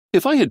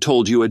If I had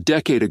told you a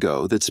decade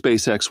ago that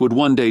SpaceX would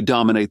one day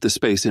dominate the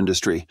space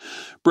industry,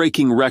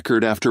 breaking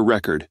record after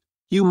record,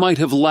 you might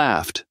have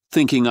laughed,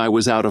 thinking I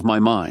was out of my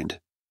mind.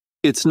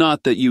 It's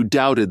not that you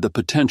doubted the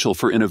potential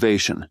for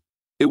innovation.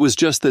 It was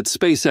just that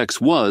SpaceX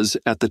was,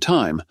 at the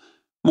time,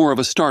 more of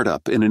a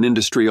startup in an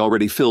industry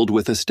already filled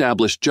with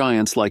established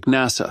giants like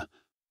NASA,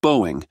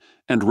 Boeing,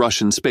 and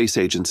Russian space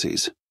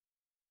agencies.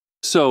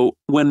 So,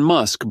 when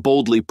Musk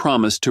boldly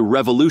promised to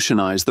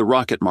revolutionize the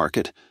rocket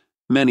market,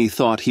 many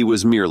thought he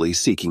was merely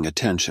seeking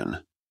attention.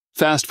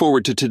 Fast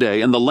forward to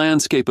today, and the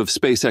landscape of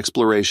space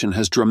exploration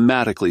has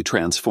dramatically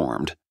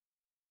transformed.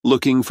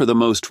 Looking for the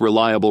most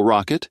reliable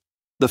rocket?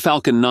 The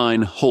Falcon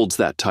 9 holds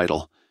that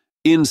title.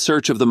 In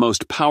search of the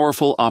most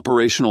powerful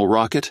operational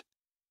rocket?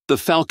 The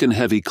Falcon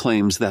Heavy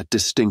claims that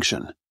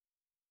distinction.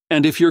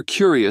 And if you're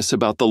curious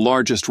about the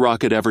largest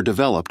rocket ever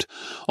developed,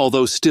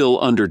 although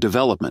still under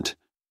development,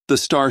 the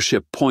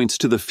Starship points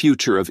to the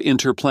future of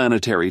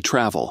interplanetary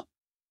travel.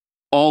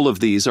 All of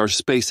these are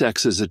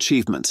SpaceX's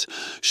achievements,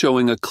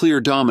 showing a clear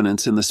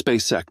dominance in the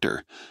space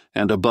sector.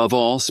 And above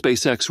all,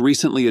 SpaceX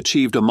recently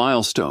achieved a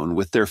milestone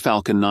with their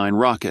Falcon 9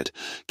 rocket,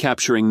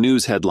 capturing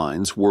news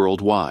headlines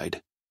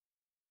worldwide.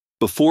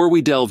 Before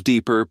we delve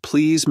deeper,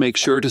 please make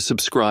sure to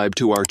subscribe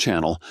to our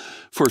channel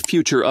for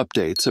future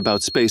updates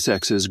about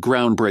SpaceX's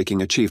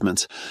groundbreaking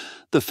achievements.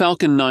 The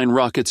Falcon 9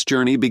 rocket's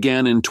journey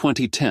began in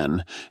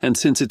 2010, and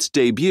since its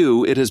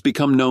debut, it has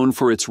become known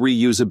for its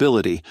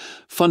reusability,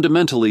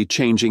 fundamentally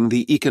changing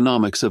the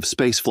economics of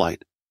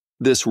spaceflight.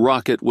 This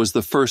rocket was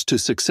the first to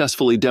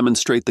successfully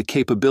demonstrate the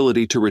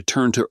capability to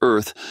return to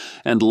Earth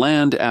and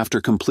land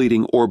after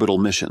completing orbital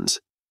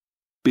missions.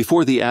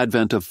 Before the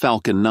advent of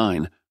Falcon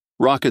 9,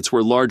 rockets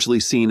were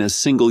largely seen as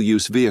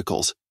single-use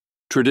vehicles.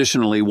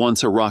 Traditionally,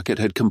 once a rocket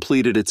had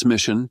completed its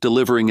mission,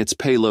 delivering its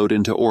payload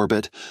into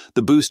orbit,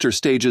 the booster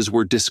stages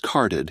were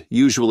discarded,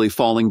 usually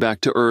falling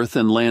back to Earth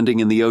and landing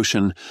in the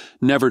ocean,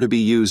 never to be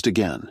used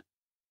again.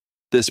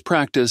 This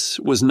practice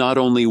was not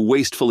only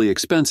wastefully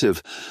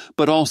expensive,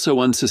 but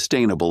also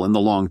unsustainable in the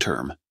long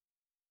term.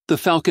 The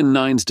Falcon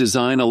 9's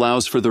design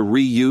allows for the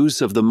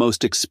reuse of the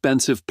most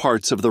expensive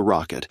parts of the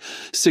rocket,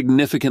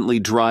 significantly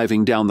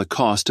driving down the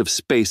cost of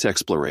space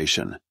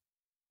exploration.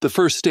 The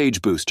first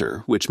stage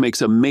booster, which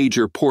makes a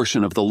major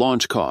portion of the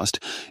launch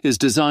cost, is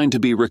designed to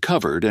be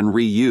recovered and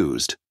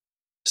reused.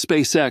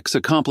 SpaceX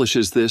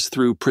accomplishes this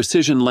through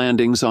precision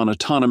landings on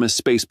autonomous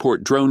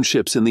spaceport drone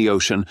ships in the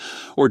ocean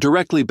or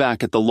directly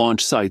back at the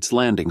launch site's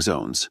landing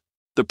zones.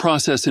 The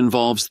process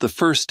involves the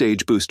first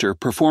stage booster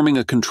performing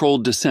a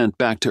controlled descent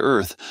back to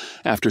Earth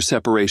after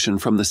separation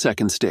from the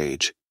second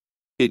stage.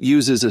 It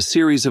uses a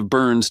series of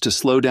burns to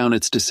slow down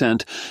its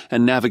descent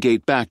and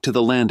navigate back to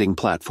the landing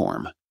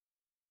platform.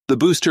 The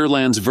booster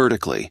lands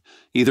vertically,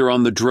 either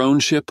on the drone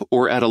ship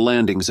or at a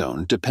landing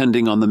zone,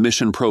 depending on the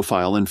mission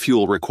profile and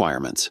fuel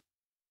requirements.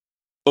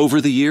 Over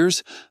the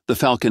years, the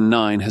Falcon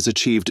 9 has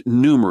achieved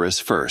numerous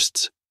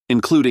firsts,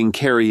 including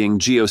carrying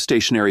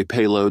geostationary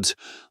payloads,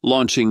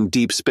 launching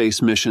deep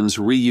space missions,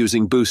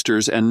 reusing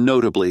boosters, and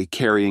notably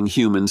carrying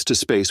humans to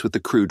space with the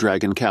Crew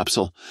Dragon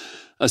capsule.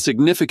 A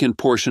significant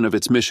portion of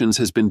its missions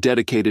has been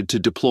dedicated to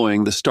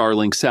deploying the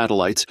Starlink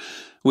satellites,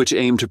 which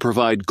aim to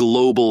provide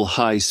global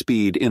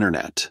high-speed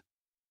internet.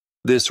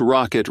 This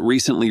rocket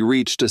recently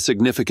reached a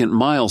significant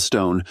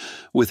milestone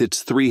with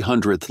its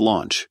 300th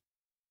launch.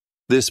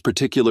 This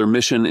particular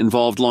mission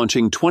involved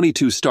launching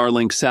 22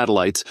 Starlink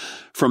satellites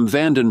from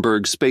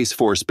Vandenberg Space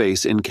Force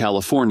Base in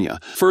California,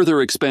 further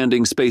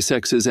expanding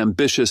SpaceX's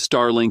ambitious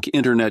Starlink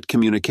internet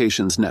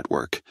communications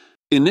network.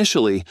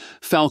 Initially,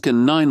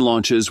 Falcon 9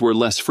 launches were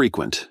less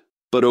frequent,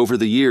 but over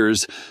the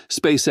years,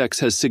 SpaceX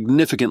has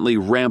significantly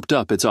ramped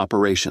up its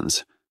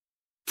operations.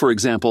 For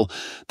example,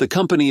 the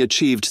company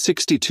achieved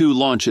 62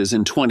 launches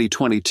in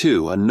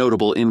 2022, a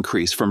notable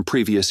increase from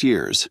previous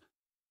years.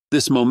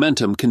 This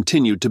momentum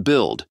continued to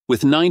build,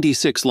 with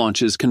 96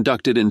 launches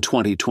conducted in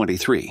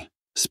 2023.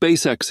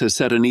 SpaceX has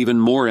set an even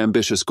more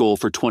ambitious goal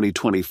for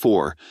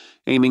 2024,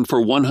 aiming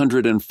for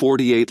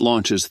 148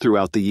 launches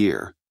throughout the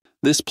year.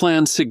 This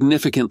plan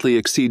significantly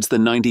exceeds the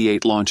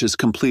 98 launches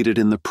completed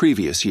in the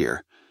previous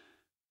year.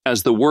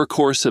 As the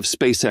workhorse of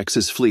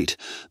SpaceX's fleet,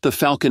 the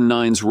Falcon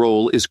 9's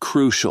role is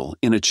crucial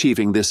in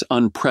achieving this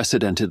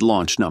unprecedented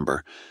launch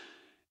number.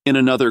 In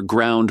another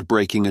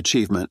groundbreaking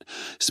achievement,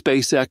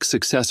 SpaceX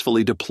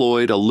successfully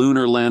deployed a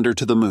lunar lander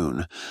to the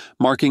moon,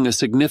 marking a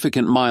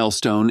significant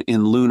milestone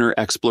in lunar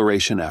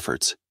exploration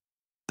efforts.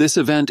 This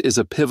event is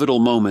a pivotal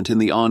moment in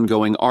the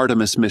ongoing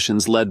Artemis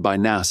missions led by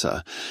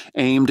NASA,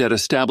 aimed at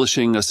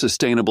establishing a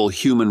sustainable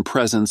human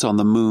presence on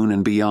the moon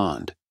and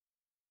beyond.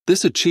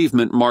 This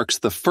achievement marks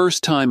the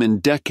first time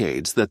in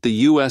decades that the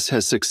U.S.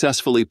 has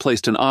successfully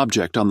placed an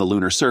object on the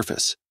lunar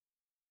surface.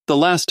 The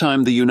last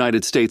time the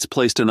United States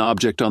placed an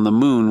object on the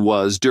moon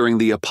was during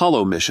the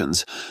Apollo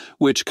missions,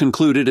 which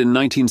concluded in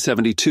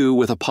 1972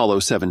 with Apollo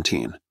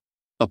 17.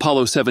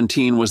 Apollo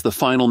 17 was the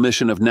final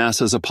mission of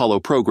NASA's Apollo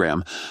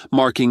program,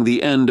 marking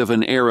the end of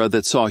an era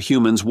that saw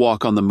humans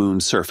walk on the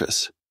moon's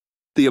surface.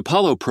 The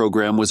Apollo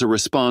program was a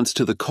response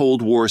to the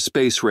Cold War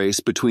space race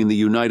between the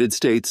United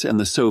States and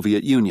the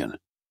Soviet Union.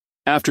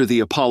 After the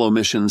Apollo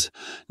missions,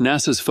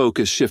 NASA's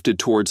focus shifted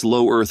towards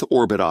low Earth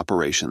orbit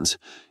operations,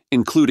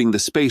 including the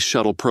Space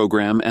Shuttle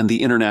program and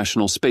the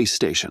International Space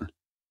Station.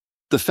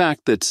 The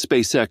fact that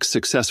SpaceX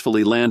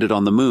successfully landed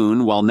on the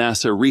Moon while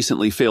NASA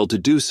recently failed to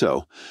do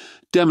so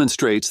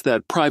demonstrates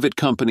that private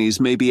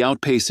companies may be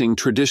outpacing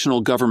traditional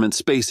government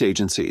space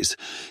agencies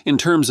in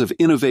terms of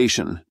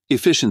innovation,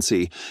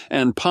 efficiency,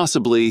 and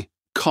possibly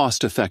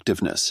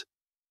cost-effectiveness.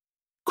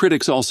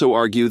 Critics also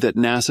argue that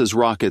NASA's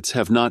rockets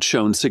have not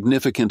shown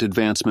significant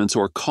advancements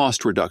or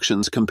cost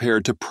reductions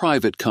compared to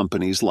private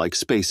companies like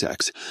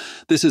SpaceX.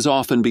 This is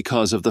often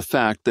because of the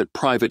fact that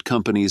private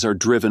companies are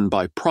driven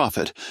by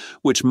profit,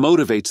 which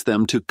motivates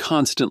them to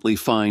constantly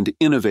find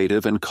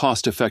innovative and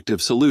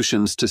cost-effective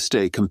solutions to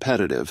stay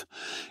competitive.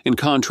 In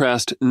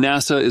contrast,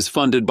 NASA is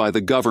funded by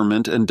the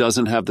government and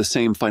doesn't have the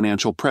same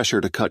financial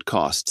pressure to cut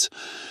costs.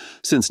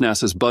 Since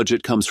NASA's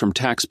budget comes from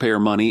taxpayer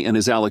money and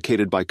is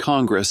allocated by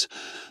Congress,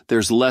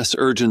 there's less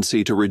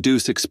urgency to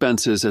reduce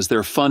expenses as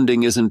their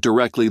funding isn't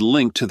directly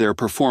linked to their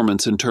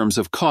performance in terms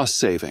of cost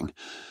saving.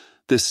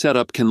 This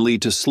setup can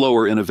lead to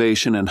slower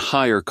innovation and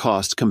higher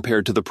costs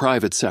compared to the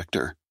private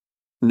sector.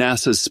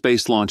 NASA's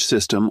Space Launch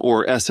System,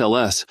 or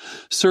SLS,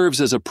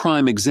 serves as a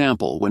prime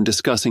example when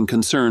discussing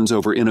concerns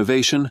over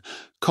innovation,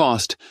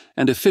 cost,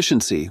 and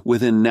efficiency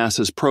within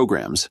NASA's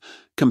programs,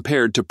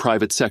 compared to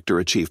private sector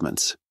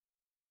achievements.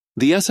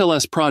 The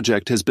SLS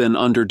project has been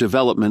under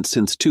development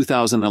since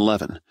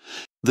 2011.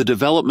 The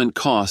development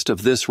cost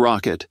of this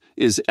rocket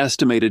is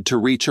estimated to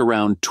reach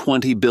around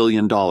 $20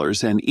 billion,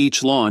 and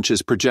each launch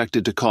is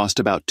projected to cost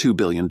about $2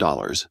 billion.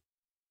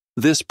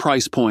 This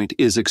price point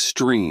is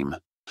extreme.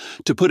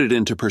 To put it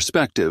into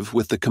perspective,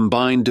 with the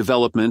combined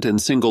development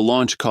and single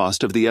launch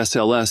cost of the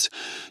SLS,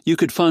 you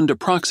could fund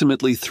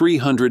approximately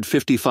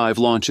 355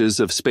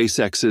 launches of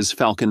SpaceX's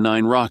Falcon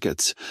 9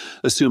 rockets,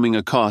 assuming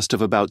a cost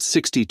of about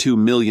 $62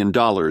 million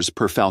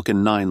per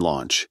Falcon 9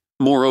 launch.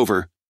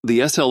 Moreover, the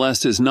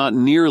SLS is not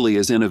nearly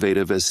as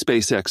innovative as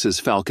SpaceX's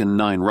Falcon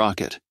 9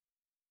 rocket.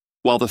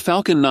 While the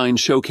Falcon 9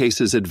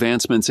 showcases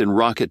advancements in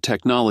rocket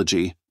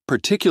technology,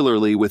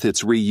 particularly with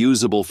its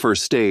reusable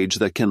first stage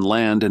that can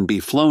land and be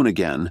flown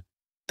again,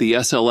 the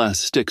SLS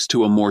sticks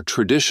to a more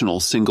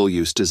traditional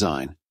single-use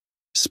design.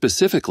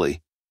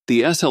 Specifically,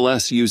 the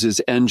SLS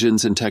uses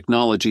engines and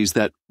technologies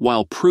that,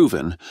 while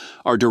proven,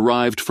 are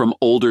derived from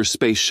older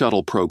space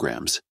shuttle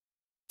programs.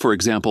 For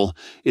example,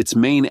 its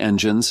main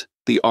engines,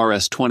 the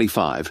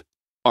RS-25,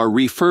 are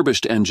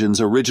refurbished engines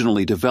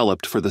originally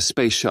developed for the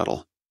space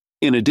shuttle.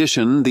 In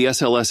addition, the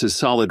SLS's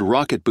solid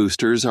rocket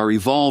boosters are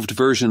evolved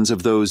versions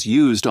of those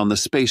used on the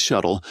space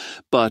shuttle,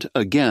 but,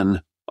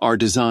 again, are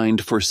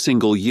designed for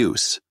single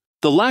use.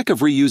 The lack of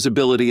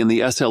reusability in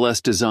the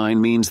SLS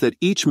design means that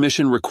each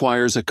mission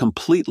requires a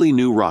completely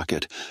new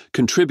rocket,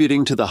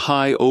 contributing to the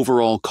high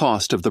overall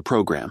cost of the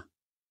program.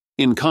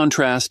 In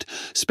contrast,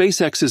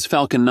 SpaceX's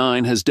Falcon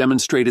 9 has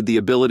demonstrated the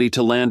ability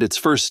to land its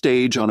first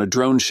stage on a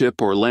drone ship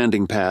or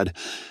landing pad,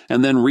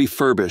 and then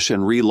refurbish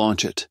and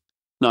relaunch it.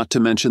 Not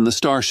to mention the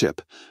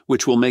Starship,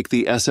 which will make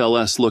the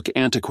SLS look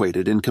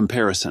antiquated in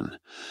comparison.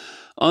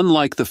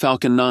 Unlike the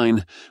Falcon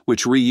 9,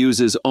 which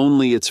reuses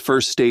only its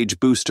first stage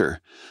booster,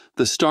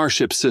 the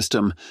Starship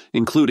system,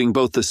 including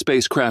both the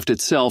spacecraft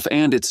itself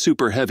and its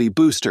super heavy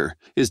booster,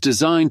 is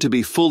designed to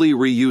be fully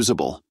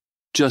reusable.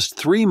 Just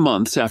 3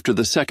 months after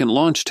the second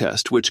launch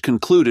test, which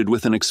concluded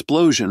with an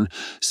explosion,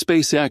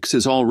 SpaceX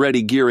is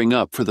already gearing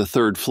up for the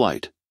third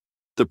flight.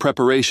 The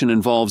preparation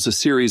involves a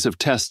series of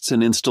tests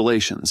and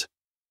installations.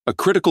 A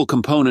critical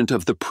component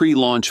of the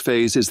pre-launch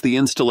phase is the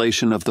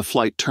installation of the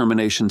Flight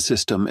Termination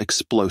System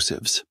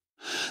explosives.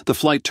 The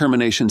Flight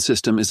Termination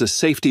System is a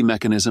safety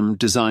mechanism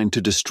designed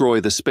to destroy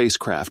the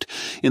spacecraft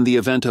in the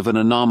event of an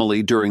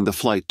anomaly during the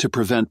flight to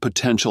prevent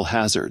potential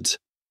hazards.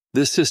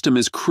 This system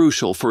is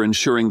crucial for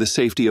ensuring the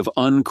safety of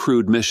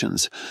uncrewed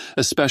missions,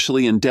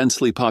 especially in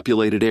densely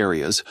populated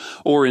areas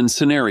or in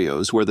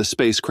scenarios where the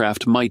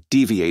spacecraft might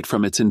deviate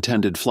from its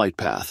intended flight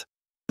path.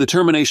 The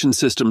termination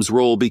system's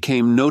role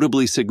became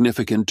notably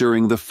significant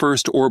during the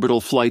first orbital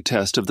flight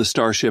test of the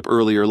Starship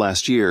earlier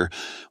last year,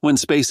 when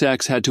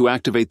SpaceX had to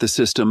activate the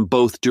system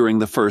both during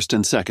the first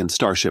and second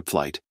Starship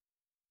flight.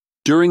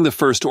 During the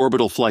first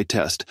orbital flight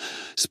test,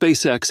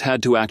 SpaceX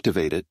had to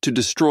activate it to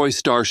destroy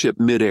Starship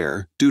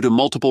midair due to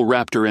multiple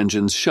Raptor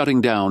engines shutting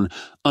down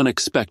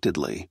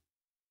unexpectedly.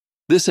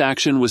 This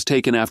action was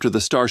taken after the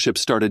Starship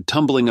started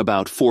tumbling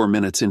about 4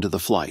 minutes into the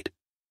flight.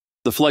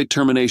 The Flight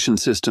Termination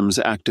System's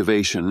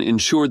activation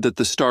ensured that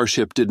the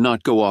Starship did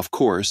not go off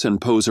course and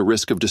pose a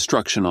risk of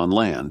destruction on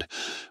land,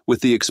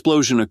 with the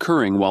explosion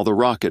occurring while the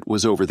rocket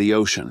was over the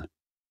ocean.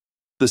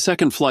 The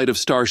second flight of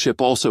Starship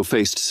also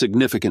faced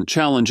significant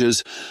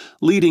challenges,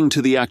 leading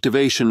to the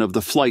activation of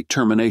the Flight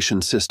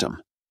Termination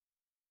System.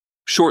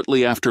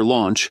 Shortly after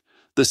launch,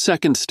 the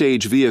second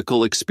stage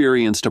vehicle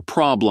experienced a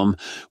problem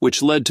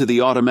which led to the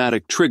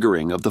automatic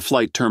triggering of the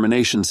Flight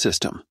Termination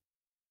System.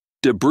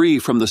 Debris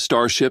from the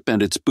Starship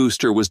and its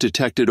booster was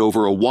detected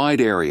over a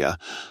wide area,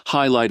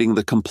 highlighting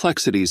the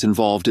complexities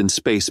involved in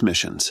space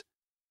missions.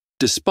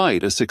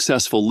 Despite a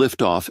successful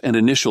liftoff and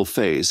initial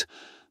phase,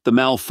 the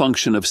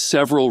malfunction of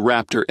several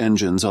Raptor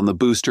engines on the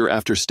booster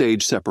after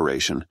stage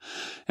separation,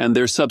 and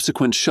their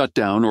subsequent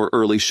shutdown or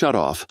early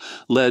shutoff,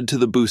 led to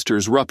the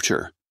booster's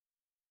rupture.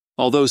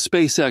 Although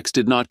SpaceX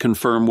did not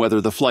confirm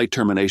whether the flight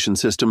termination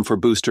system for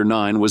Booster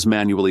 9 was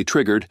manually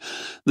triggered,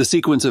 the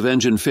sequence of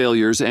engine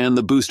failures and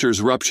the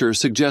booster's rupture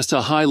suggests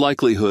a high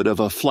likelihood of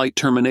a flight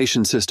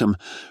termination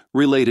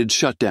system-related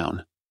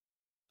shutdown.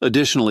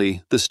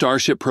 Additionally, the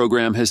Starship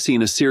program has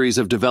seen a series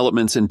of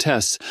developments and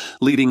tests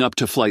leading up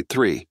to Flight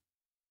 3.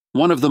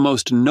 One of the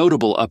most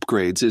notable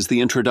upgrades is the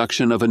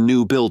introduction of a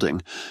new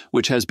building,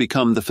 which has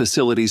become the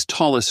facility's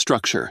tallest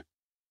structure.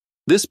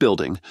 This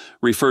building,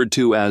 referred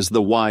to as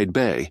the Wide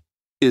Bay,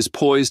 is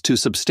poised to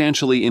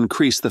substantially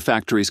increase the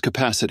factory's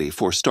capacity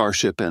for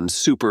Starship and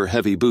Super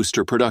Heavy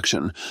booster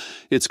production,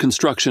 its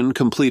construction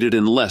completed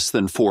in less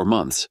than 4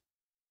 months.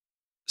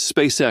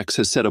 SpaceX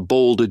has set a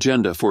bold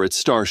agenda for its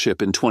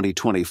Starship in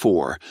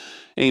 2024,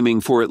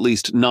 aiming for at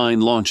least 9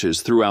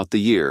 launches throughout the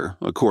year,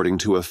 according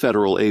to a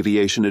Federal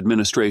Aviation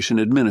Administration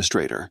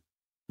administrator.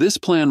 This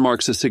plan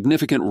marks a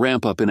significant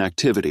ramp-up in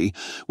activity,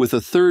 with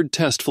a 3rd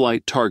test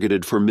flight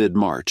targeted for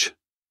mid-March.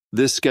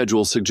 This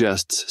schedule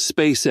suggests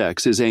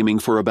SpaceX is aiming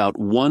for about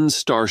 1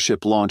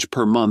 Starship launch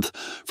per month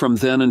from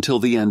then until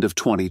the end of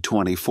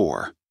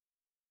 2024.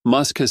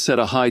 Musk has set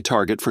a high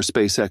target for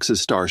SpaceX's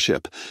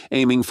Starship,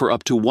 aiming for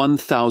up to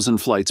 1,000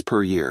 flights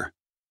per year.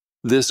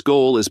 This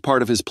goal is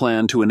part of his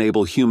plan to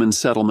enable human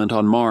settlement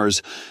on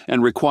Mars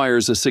and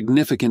requires a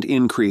significant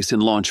increase in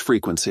launch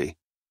frequency.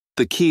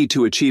 The key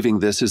to achieving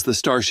this is the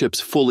Starship's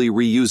fully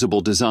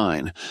reusable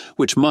design,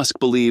 which Musk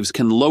believes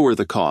can lower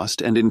the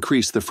cost and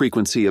increase the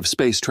frequency of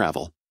space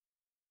travel.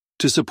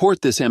 To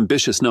support this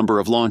ambitious number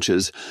of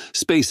launches,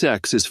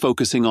 SpaceX is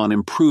focusing on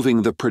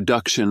improving the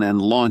production and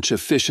launch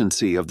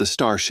efficiency of the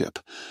Starship.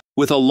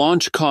 With a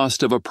launch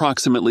cost of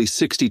approximately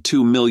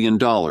 $62 million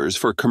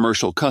for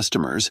commercial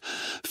customers,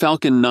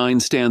 Falcon 9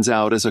 stands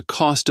out as a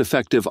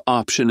cost-effective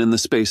option in the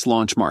space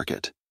launch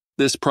market.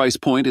 This price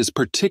point is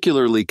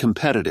particularly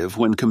competitive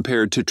when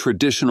compared to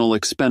traditional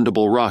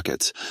expendable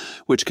rockets,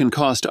 which can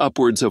cost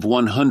upwards of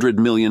 $100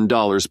 million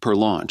per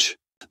launch.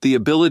 The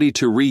ability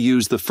to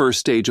reuse the first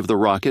stage of the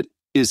rocket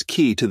is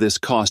key to this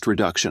cost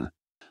reduction.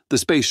 The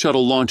Space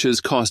Shuttle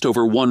launches cost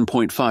over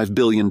 $1.5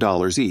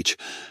 billion each,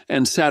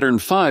 and Saturn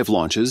V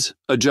launches,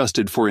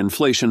 adjusted for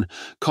inflation,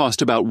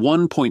 cost about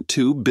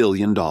 $1.2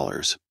 billion.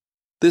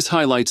 This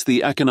highlights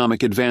the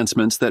economic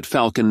advancements that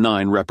Falcon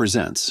 9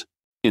 represents.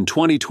 In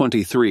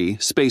 2023,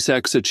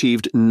 SpaceX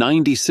achieved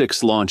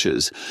 96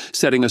 launches,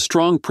 setting a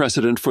strong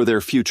precedent for their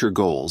future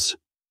goals.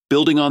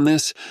 Building on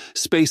this,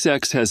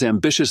 SpaceX has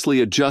ambitiously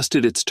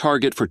adjusted its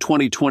target for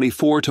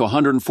 2024 to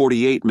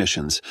 148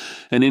 missions,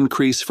 an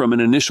increase from an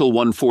initial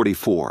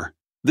 144.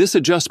 This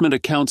adjustment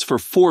accounts for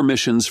 4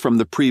 missions from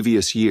the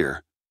previous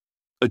year.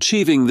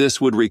 Achieving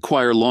this would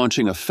require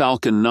launching a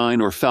Falcon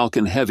 9 or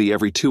Falcon Heavy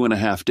every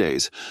 2.5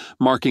 days,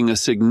 marking a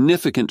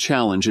significant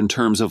challenge in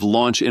terms of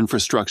launch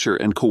infrastructure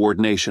and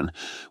coordination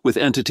with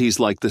entities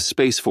like the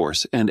Space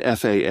Force and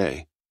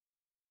FAA.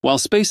 While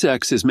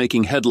SpaceX is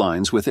making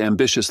headlines with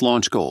ambitious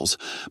launch goals,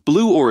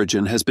 Blue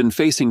Origin has been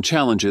facing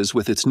challenges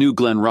with its New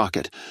Glenn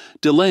rocket,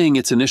 delaying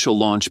its initial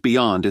launch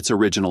beyond its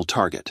original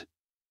target.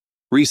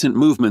 Recent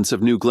movements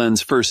of New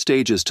Glenn's first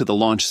stages to the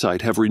launch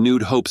site have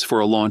renewed hopes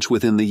for a launch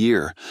within the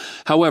year.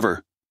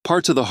 However,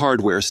 parts of the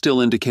hardware still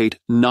indicate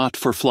not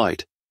for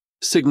flight,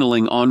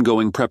 signaling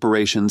ongoing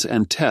preparations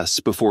and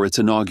tests before its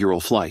inaugural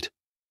flight.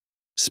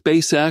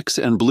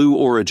 SpaceX and Blue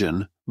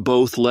Origin,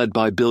 both led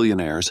by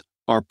billionaires,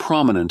 are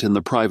prominent in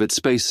the private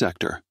space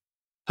sector.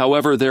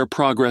 However, their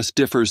progress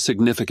differs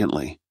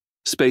significantly.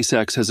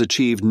 SpaceX has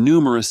achieved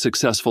numerous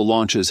successful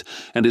launches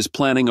and is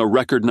planning a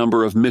record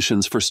number of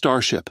missions for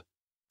Starship.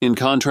 In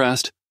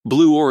contrast,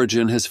 Blue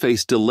Origin has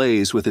faced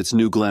delays with its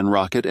New Glenn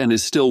rocket and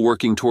is still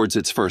working towards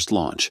its first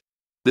launch.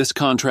 This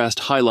contrast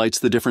highlights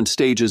the different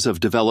stages of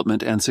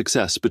development and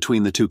success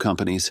between the two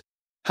companies.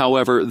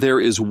 However, there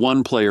is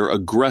one player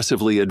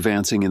aggressively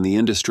advancing in the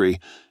industry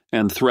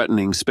and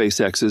threatening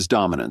SpaceX's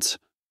dominance: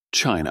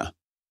 China.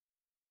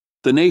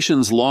 The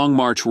nation's Long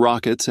March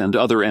rockets and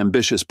other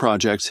ambitious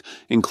projects,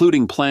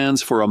 including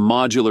plans for a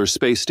modular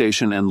space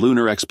station and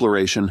lunar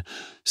exploration,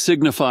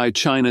 signify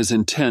China's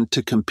intent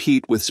to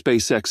compete with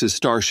SpaceX's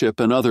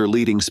Starship and other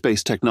leading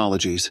space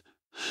technologies.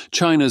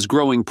 China's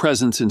growing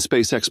presence in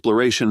space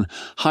exploration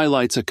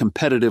highlights a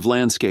competitive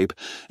landscape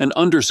and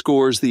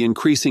underscores the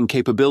increasing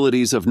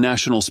capabilities of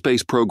national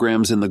space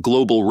programs in the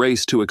global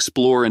race to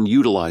explore and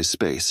utilize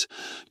space.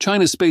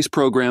 China's space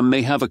program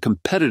may have a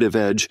competitive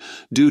edge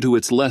due to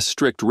its less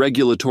strict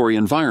regulatory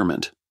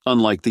environment,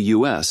 unlike the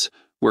U.S.,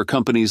 where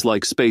companies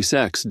like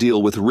SpaceX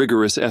deal with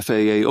rigorous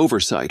FAA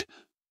oversight,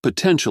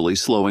 potentially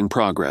slowing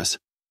progress.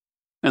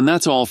 And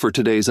that's all for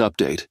today's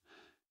update.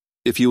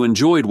 If you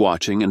enjoyed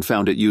watching and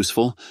found it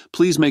useful,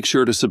 please make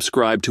sure to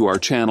subscribe to our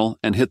channel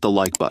and hit the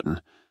like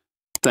button.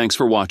 Thanks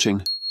for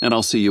watching. and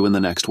I'll see you in the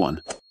next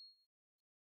one.